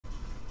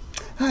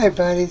Hi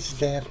everybody, it's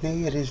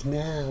Daphne. It is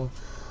now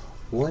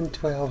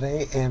 1:12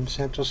 a.m.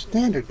 Central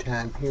Standard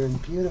Time here in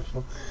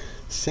beautiful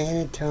San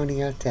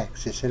Antonio,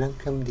 Texas. And I'm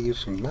coming to you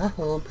from my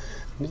home,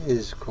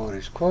 Ms.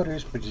 Quarters,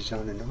 which is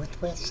on the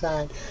northwest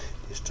side,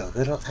 just a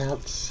little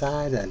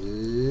outside of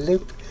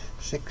Loop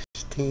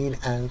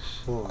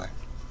 1604.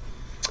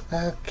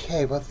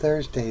 Okay, well,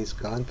 Thursday's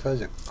gone. It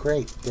was a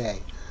great day.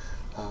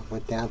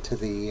 Went down to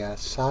the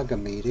SAGA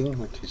meeting,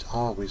 which is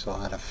always a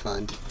lot of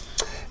fun.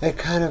 It's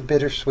kind of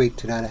bittersweet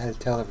tonight. I had to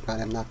tell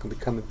everybody I'm not going to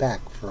be coming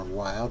back for a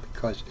while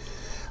because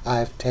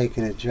I've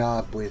taken a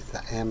job with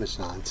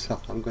Amazon. So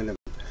I'm going to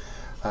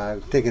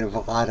thinking of a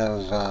lot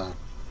of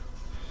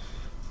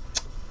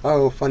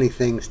funny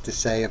things to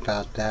say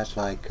about that,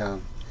 like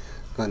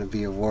going to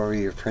be a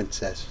warrior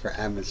princess for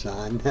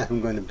Amazon.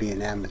 I'm going to be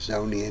an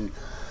Amazonian,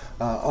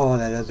 all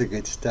that other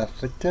good stuff.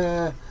 But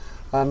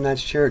I'm not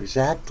sure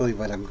exactly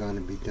what I'm going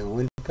to be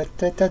doing. But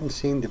that doesn't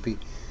seem to be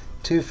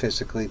too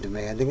physically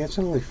demanding. It's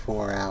only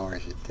 4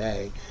 hours a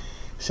day,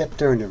 except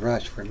during the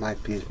rush where it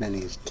might be as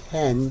many as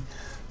 10,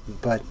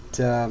 but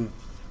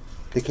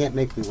they can't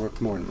make me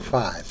work more than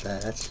 5.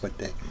 That's what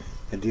the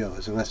deal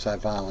is. Unless I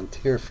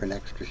volunteer for an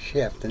extra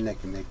shift, then they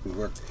can make me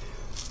work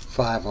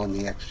 5 on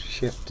the extra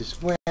shift as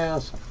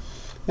well. So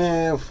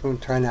we'll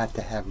try not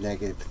to have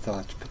negative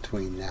thoughts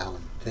between now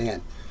and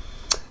then.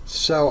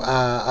 So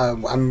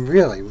I'm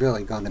really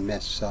going to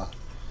miss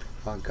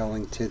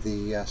going to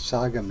the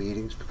SAGA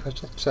meetings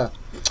because it's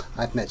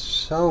I've met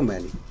so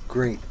many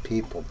great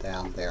people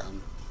down there.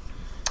 I'm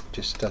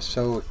just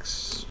so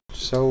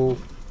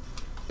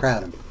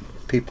proud of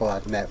people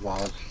I've met while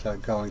I was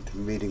going to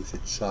meetings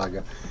at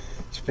SAGA.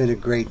 It's been a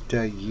great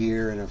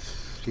year and a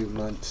few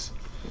months,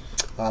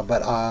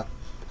 but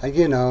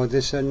you know,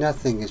 this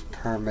nothing is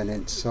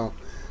permanent. So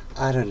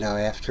I don't know,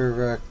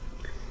 after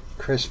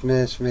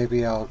Christmas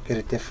maybe I'll get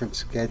a different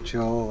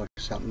schedule or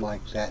something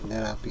like that, and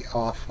then I'll be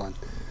off on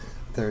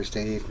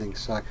Thursday evening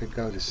so I could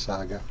go to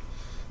SAGA.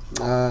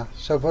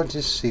 So we'll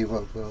just see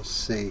what we'll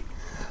see.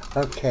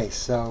 Okay,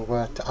 so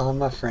to all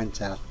my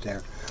friends out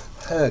there,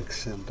 hug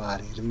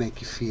somebody to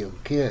make you feel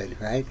good,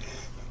 right?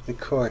 Of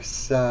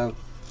course,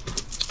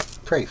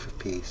 pray for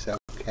peace,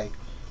 okay?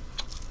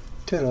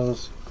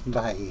 Toodles,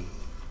 bye.